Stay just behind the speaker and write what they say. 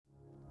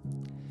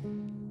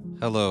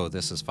Hello,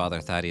 this is Father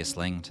Thaddeus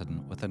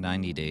Langton with the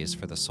 90 Days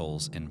for the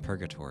Souls in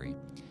Purgatory.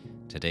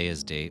 Today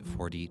is day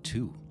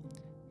 42.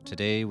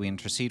 Today we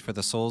intercede for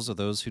the souls of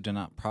those who do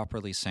not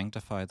properly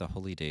sanctify the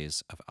holy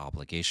days of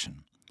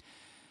obligation.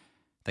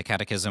 The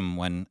Catechism,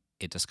 when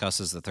it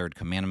discusses the third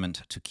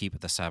commandment to keep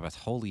the Sabbath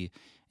holy,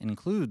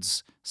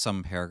 includes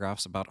some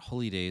paragraphs about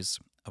holy days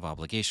of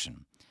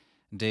obligation,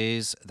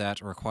 days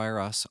that require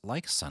us,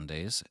 like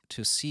Sundays,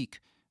 to seek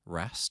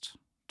rest,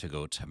 to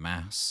go to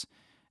Mass,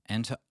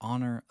 and to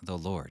honor the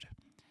Lord.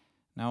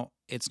 Now,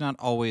 it's not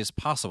always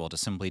possible to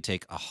simply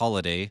take a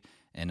holiday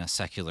in a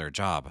secular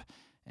job.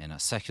 In a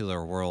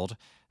secular world,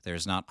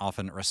 there's not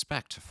often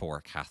respect for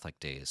Catholic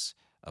days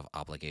of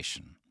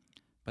obligation.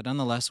 But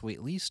nonetheless, we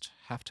at least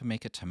have to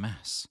make it to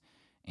Mass,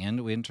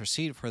 and we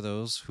intercede for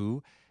those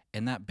who,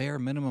 in that bare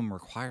minimum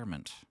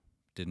requirement,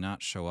 did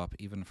not show up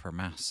even for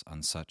Mass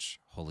on such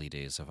holy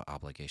days of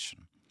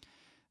obligation.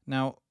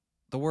 Now,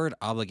 the word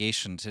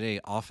obligation today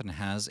often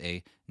has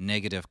a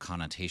negative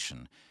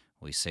connotation.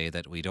 We say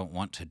that we don't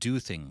want to do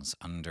things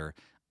under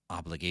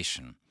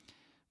obligation.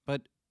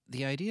 But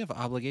the idea of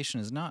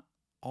obligation is not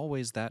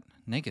always that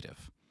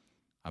negative.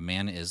 A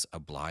man is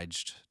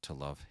obliged to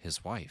love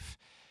his wife,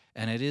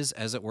 and it is,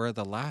 as it were,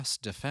 the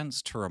last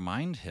defense to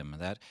remind him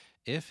that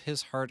if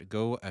his heart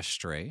go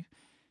astray,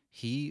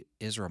 he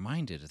is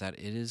reminded that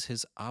it is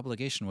his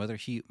obligation, whether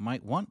he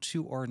might want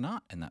to or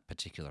not in that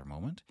particular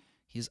moment,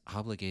 he's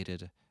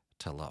obligated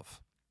to love.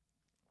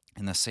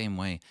 In the same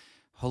way,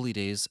 holy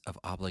days of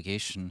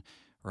obligation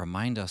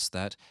remind us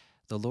that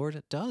the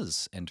Lord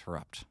does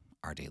interrupt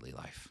our daily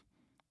life.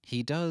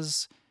 He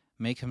does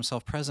make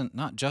himself present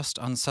not just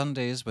on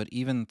Sundays, but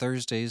even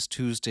Thursdays,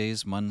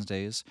 Tuesdays,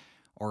 Mondays,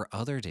 or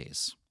other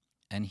days.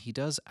 And he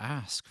does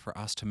ask for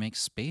us to make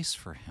space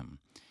for him.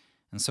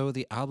 And so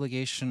the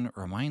obligation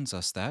reminds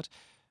us that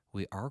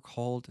we are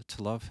called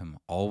to love him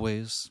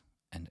always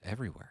and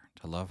everywhere,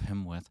 to love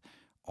him with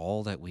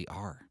all that we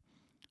are.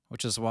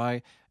 Which is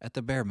why, at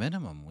the bare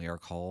minimum, we are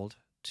called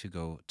to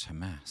go to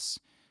Mass,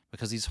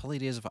 because these holy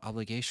days of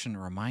obligation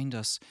remind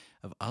us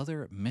of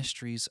other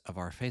mysteries of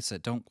our faith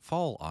that don't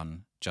fall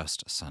on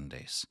just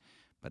Sundays,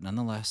 but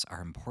nonetheless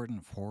are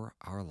important for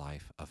our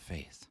life of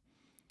faith.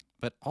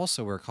 But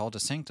also we're called to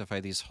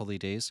sanctify these holy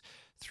days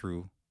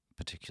through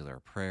particular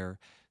prayer,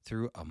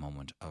 through a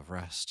moment of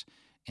rest,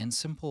 and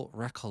simple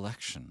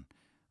recollection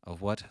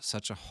of what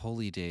such a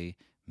holy day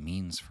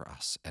means for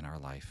us in our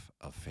life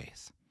of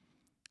faith.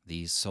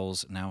 These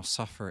souls now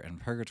suffer in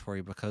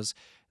purgatory because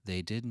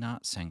they did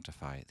not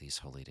sanctify these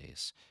holy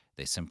days.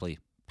 They simply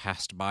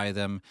passed by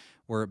them,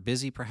 were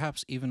busy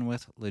perhaps even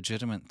with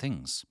legitimate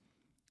things.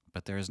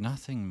 But there is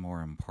nothing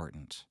more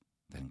important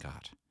than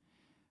God.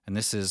 And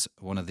this is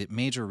one of the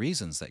major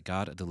reasons that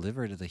God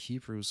delivered the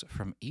Hebrews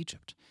from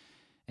Egypt.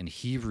 In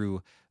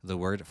Hebrew, the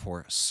word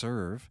for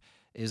serve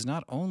is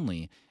not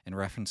only in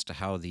reference to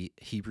how the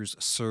Hebrews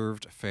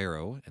served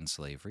Pharaoh in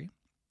slavery,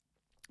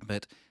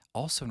 but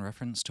also in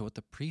reference to what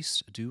the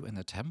priests do in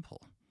the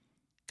temple.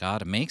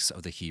 God makes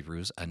of the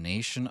Hebrews a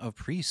nation of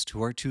priests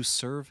who are to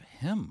serve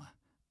him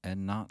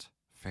and not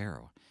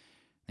Pharaoh.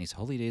 These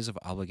holy days of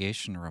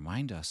obligation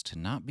remind us to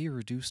not be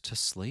reduced to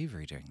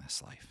slavery during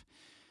this life,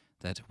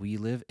 that we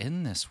live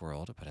in this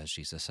world, but as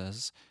Jesus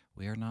says,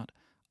 we are not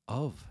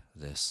of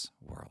this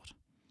world.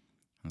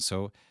 And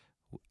so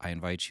I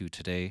invite you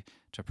today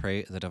to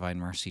pray the Divine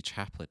Mercy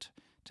Chaplet,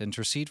 to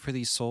intercede for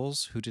these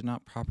souls who did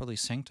not properly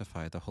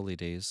sanctify the holy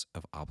days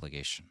of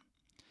obligation.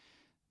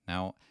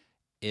 Now,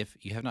 if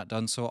you have not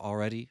done so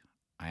already,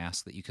 I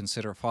ask that you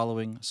consider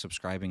following,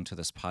 subscribing to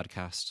this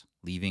podcast,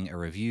 leaving a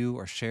review,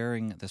 or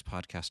sharing this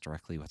podcast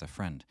directly with a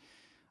friend.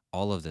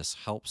 All of this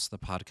helps the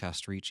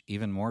podcast reach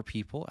even more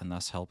people and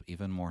thus help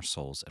even more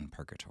souls in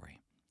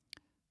purgatory.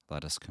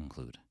 Let us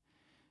conclude.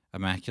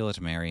 Immaculate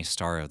Mary,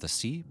 Star of the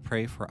Sea,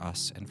 pray for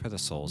us and for the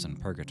souls in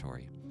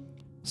purgatory.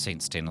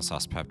 Saint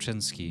Stanislas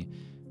Papczynski,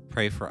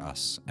 pray for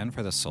us and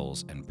for the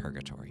souls in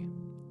purgatory.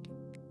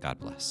 God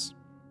bless.